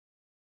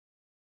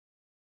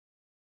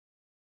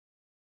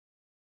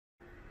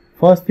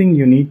First thing,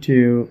 you need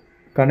to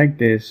connect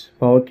this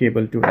power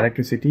cable to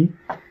electricity.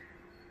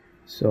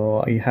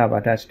 So I have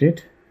attached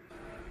it.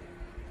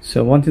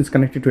 So once it's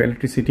connected to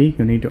electricity,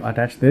 you need to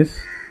attach this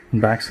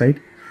back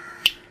side.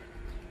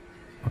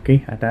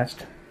 Okay,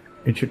 attached.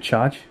 It should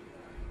charge.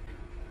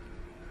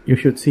 You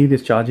should see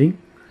this charging.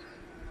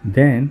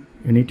 Then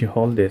you need to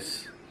hold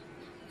this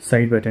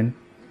side button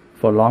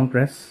for long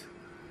press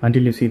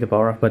until you see the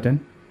power off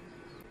button.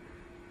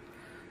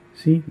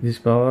 See, this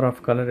power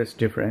off color is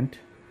different.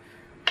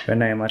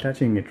 When I am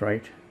attaching it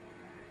right,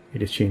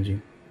 it is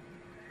changing.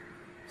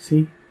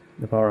 See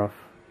the power off.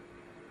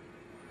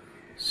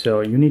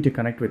 So you need to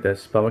connect with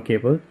this power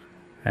cable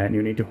and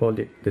you need to hold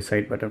it, the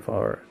side button,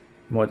 for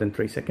more than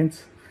 3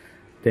 seconds.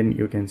 Then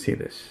you can see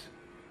this.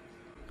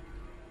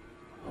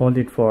 Hold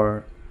it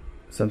for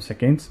some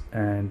seconds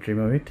and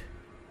remove it.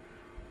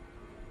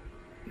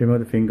 Remove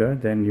the finger,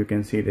 then you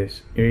can see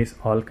this. Erase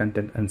all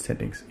content and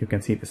settings. You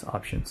can see these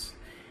options.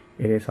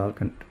 Erase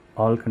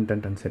all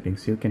content and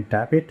settings. You can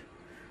tap it.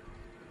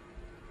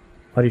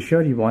 Are you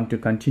sure you want to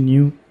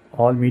continue?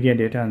 All media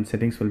data and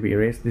settings will be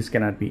erased. This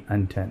cannot be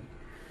undone.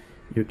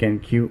 You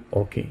can cue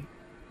OK.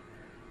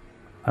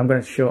 I'm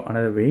going to show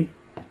another way.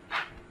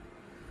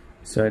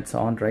 So it's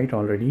on right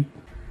already.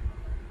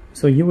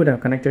 So you would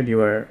have connected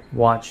your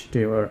watch to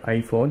your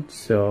iPhone.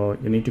 So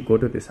you need to go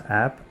to this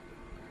app,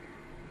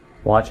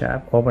 watch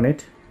app, open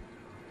it.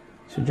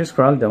 So just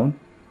scroll down.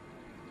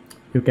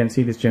 You can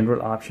see this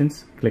general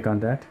options. Click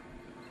on that.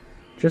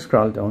 Just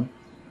scroll down.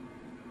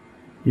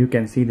 You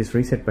can see this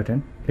reset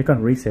button. Click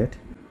on reset.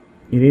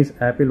 Erase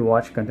Apple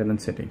Watch content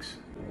and settings.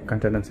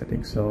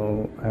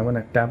 So I want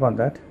to tap on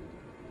that.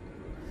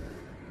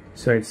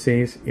 So it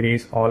says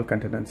erase all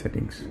content and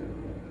settings.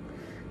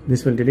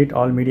 This will delete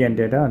all media and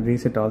data and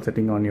reset all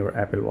settings on your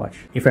Apple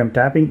Watch. If I'm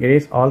tapping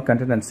erase all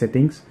content and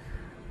settings,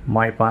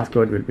 my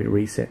passcode will be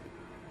reset.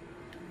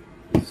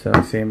 So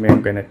same way,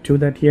 I'm gonna do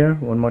that here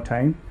one more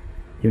time.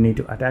 You need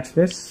to attach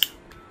this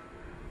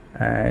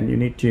and you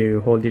need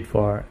to hold it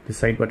for the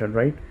side button,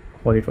 right?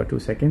 Hold it for 2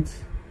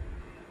 seconds.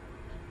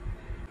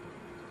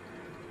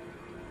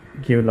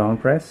 Give long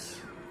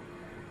press.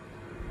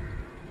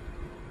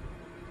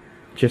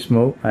 Just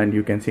move and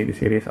you can see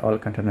this erase all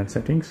content and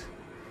settings.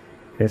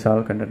 Erase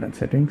all content and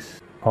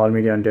settings. All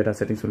media and data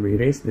settings will be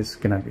erased. This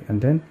cannot be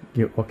undone.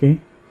 Give OK.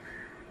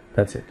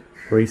 That's it.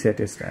 Reset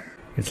is done.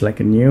 It's like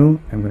a new.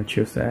 I'm going to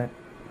choose that.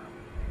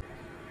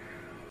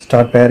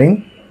 Start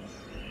pairing.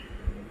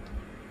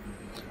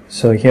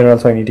 So here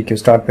also I need to give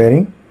start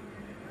pairing.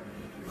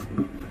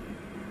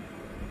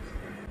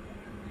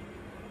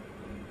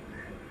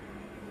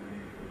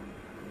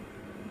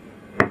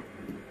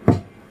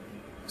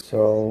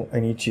 So I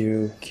need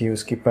to queue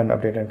skip and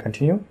update and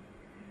continue.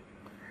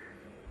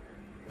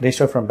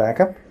 Restore from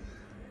backup.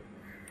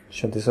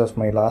 So this was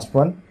my last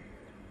one.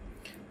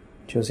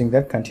 Choosing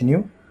that,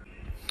 continue.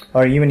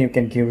 Or even you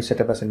can give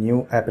setup as a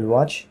new Apple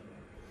Watch.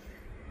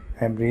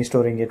 I'm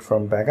restoring it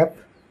from backup.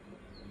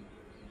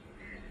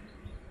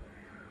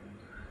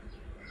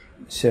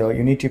 So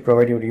you need to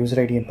provide your user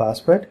ID and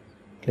password.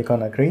 Click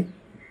on agree.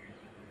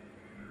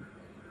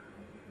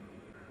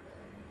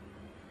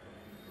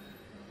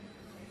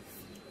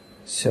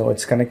 So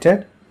it's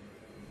connected.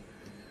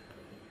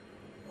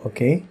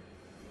 Okay.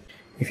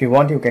 If you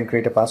want, you can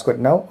create a passcode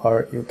now,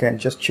 or you can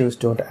just choose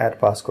don't add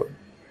passcode.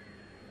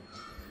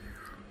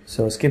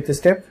 So skip this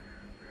step.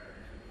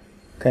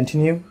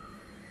 Continue.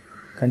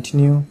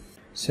 Continue.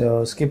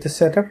 So skip this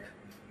setup.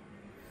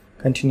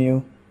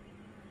 Continue.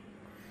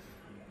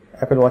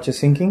 Apple Watch is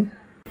syncing.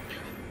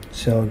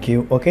 So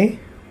give OK.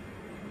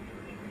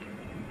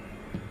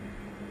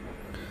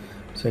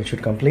 So it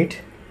should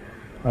complete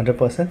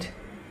 100%.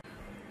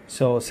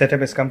 So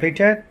setup is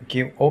completed.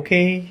 Give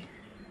OK.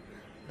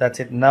 That's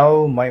it.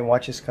 Now my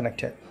watch is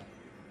connected.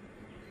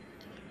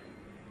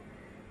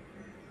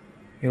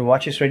 Your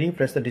watch is ready.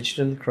 Press the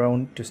digital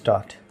crown to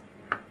start.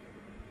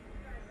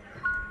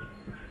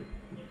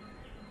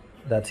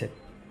 That's it.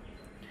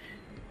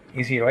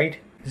 Easy, right?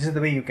 This is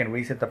the way you can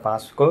reset the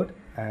passcode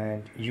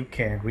and you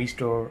can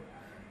restore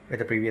with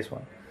the previous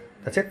one.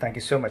 That's it. Thank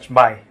you so much.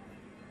 Bye.